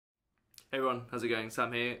Hey everyone, how's it going?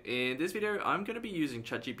 Sam here. In this video, I'm going to be using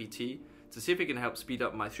ChatGPT to see if it can help speed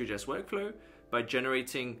up my Threejs workflow by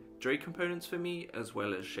generating Drei components for me as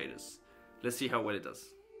well as shaders. Let's see how well it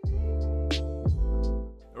does.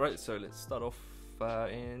 Alright, so let's start off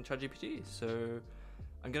in ChatGPT. So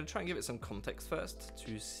I'm going to try and give it some context first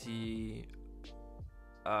to see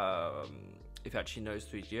if it actually knows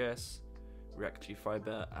Threejs, React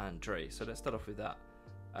Fiber, and Drei. So let's start off with that.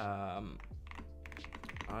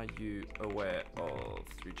 Are you aware of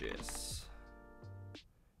Threejs?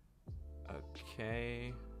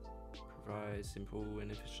 Okay. Provide simple and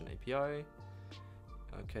efficient API.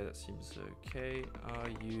 Okay, that seems okay. Are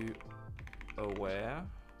you aware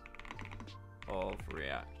of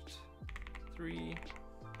React 3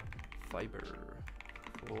 Fiber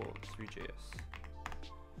for Threejs?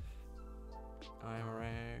 I'm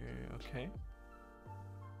aware. Okay.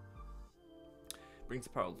 Brings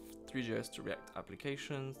the power of Threejs to React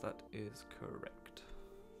applications. That is correct.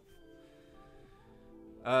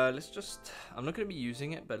 I'm not going to be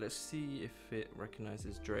using it, but let's see if it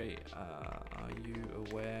recognizes Drei. Are you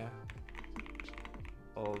aware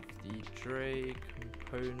of the Drei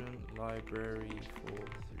component library for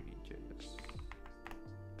Threejs?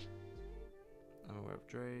 I'm aware of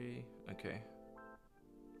Drei. Okay.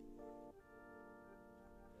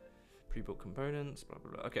 Pre-built components, blah,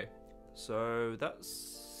 blah, blah. Okay. So that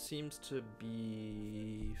seems to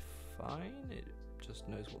be fine. It just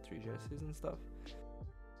knows what Threejs is and stuff.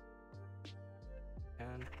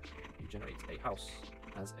 And you generate a house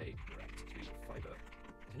as a React 3 Fiber.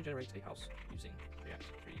 Can you generate a house using React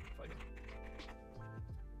 3 Fiber?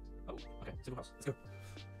 Oh, okay, simple house. Let's go.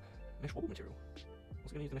 Mesh wall material.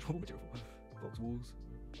 What's going to use the mesh wall material for? Box walls.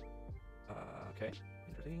 Okay,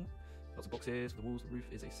 interesting. Lots of boxes for the walls. The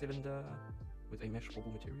roof is a cylinder with a mesh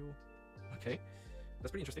wobble material. Okay, that's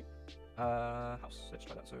pretty interesting. House, let's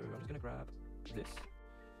try that. So I'm just gonna grab this.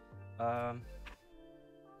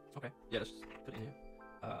 Okay, yeah, let's just put it in here.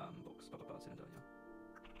 Box, blah, blah, blah, cylinder, yeah.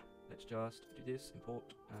 Let's just do this,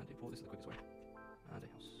 import, and import. This is the quickest way. And a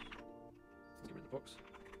house. Let's get rid of the box.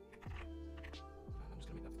 And I'm just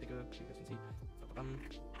gonna make that bigger so you guys can see.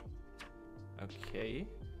 Okay.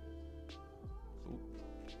 Ooh.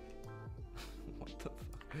 What the fuck?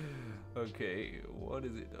 Okay, what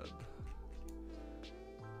has it done?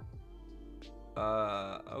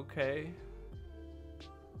 Okay.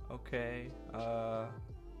 Okay.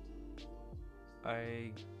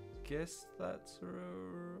 I guess that's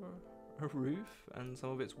a roof and some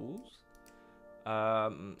of its walls.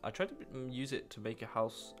 I tried to use it to make a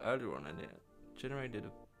house earlier on, and it generated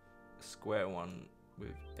a square one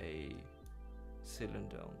with a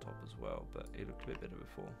cylinder on top as well, but it looked a bit better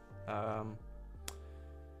before.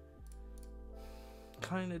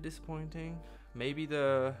 Kind of disappointing. Maybe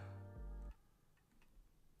the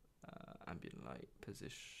ambient light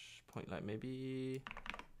position point light. Maybe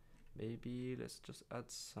let's just add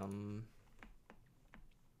some.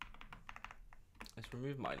 Let's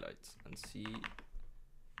remove my lights and see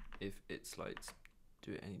if its lights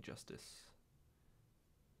do it any justice.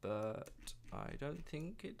 But I don't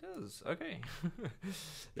think it does. Okay,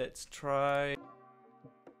 let's try.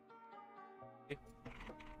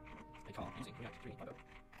 A car using React 3 Fiber.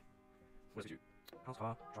 What does it do? House,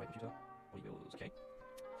 car, Drei computer, body builds, okay.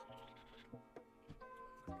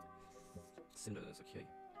 Cylinders, okay.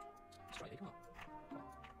 Let's try a car.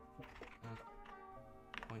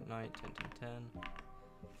 0.9, 10, 10, 10.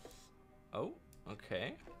 Oh,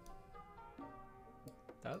 okay.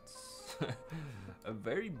 That's a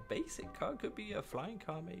very basic car. Could be a flying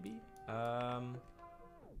car, maybe.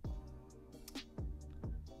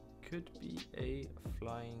 Could be a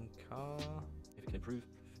flying car. If it can improve,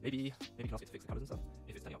 maybe you can ask it to fix the colors and stuff.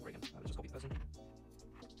 If it's turning up again, let's just copy the person.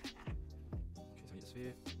 Okay, so we need a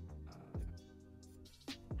sphere.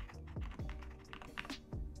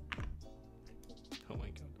 Oh my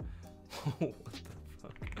god. What the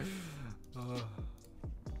fuck?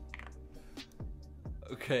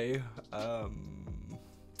 Okay.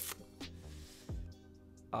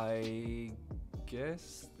 I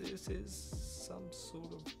guess this is some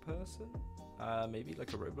sort of person. Maybe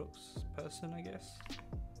like a Roblox person, I guess.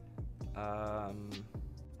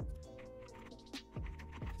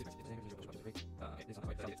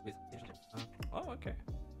 Oh, okay.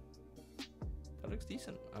 That looks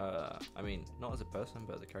decent. I mean, not as a person,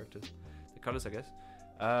 but the characters, the colors, I guess.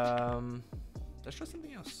 Let's try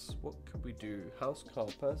something else. What could we do? House, car,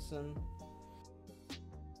 person.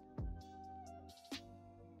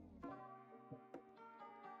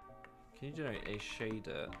 Can you generate a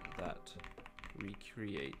shader that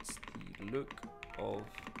recreates the look of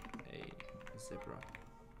a zebra?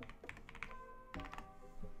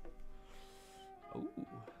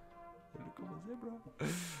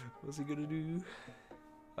 What's he gonna do?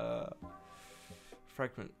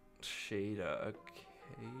 Fragment shader. Okay.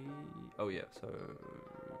 Oh yeah. So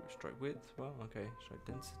stroke width. Well, okay. Stroke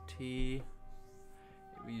density.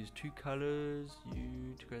 We use 2 colors.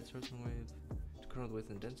 You to create source and width. To control the width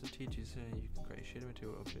and density. You can create shader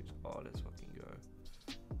material objects. Oh, let's fucking go.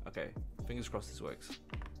 Okay. Fingers crossed this works.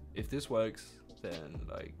 If this works, then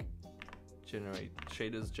like generate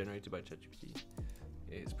shaders generated by ChatGPT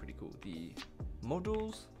is pretty cool. The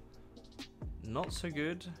models, not so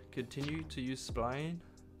good. Continue to use spline.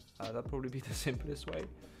 That'd probably be the simplest way.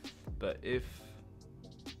 But if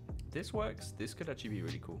this works, this could actually be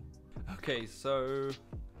really cool. Okay, so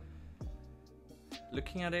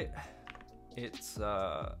looking at it, it's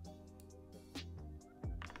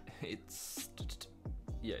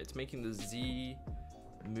making the Z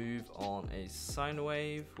move on a sine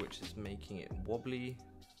wave, which is making it wobbly,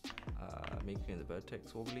 making the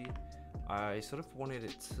vertex wobbly. I sort of wanted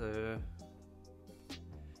it to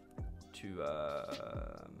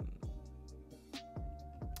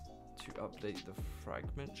update the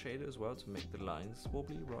fragment shader as well to make the lines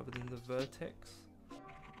wobbly rather than the vertex.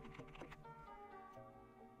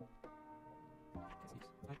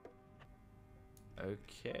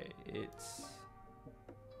 Okay, it's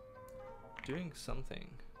doing something.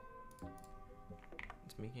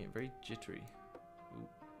 It's making it very jittery.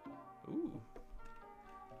 Ooh. Ooh.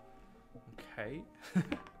 Okay.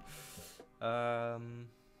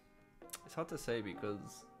 It's hard to say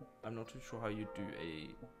because I'm not too sure how you do a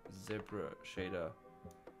zebra shader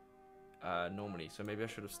normally. So maybe I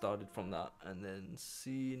should have started from that and then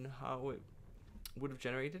seen how it would have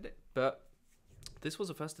generated it. But this was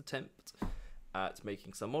a first attempt at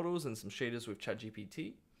making some models and some shaders with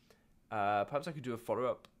ChatGPT. Perhaps I could do a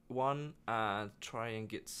follow-up one and try and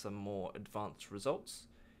get some more advanced results.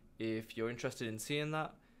 If you're interested in seeing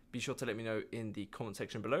that, be sure to let me know in the comment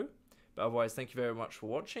section below. But otherwise, thank you very much for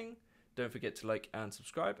watching. Don't forget to like and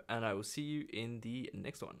subscribe, and I will see you in the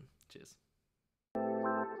next one. Cheers.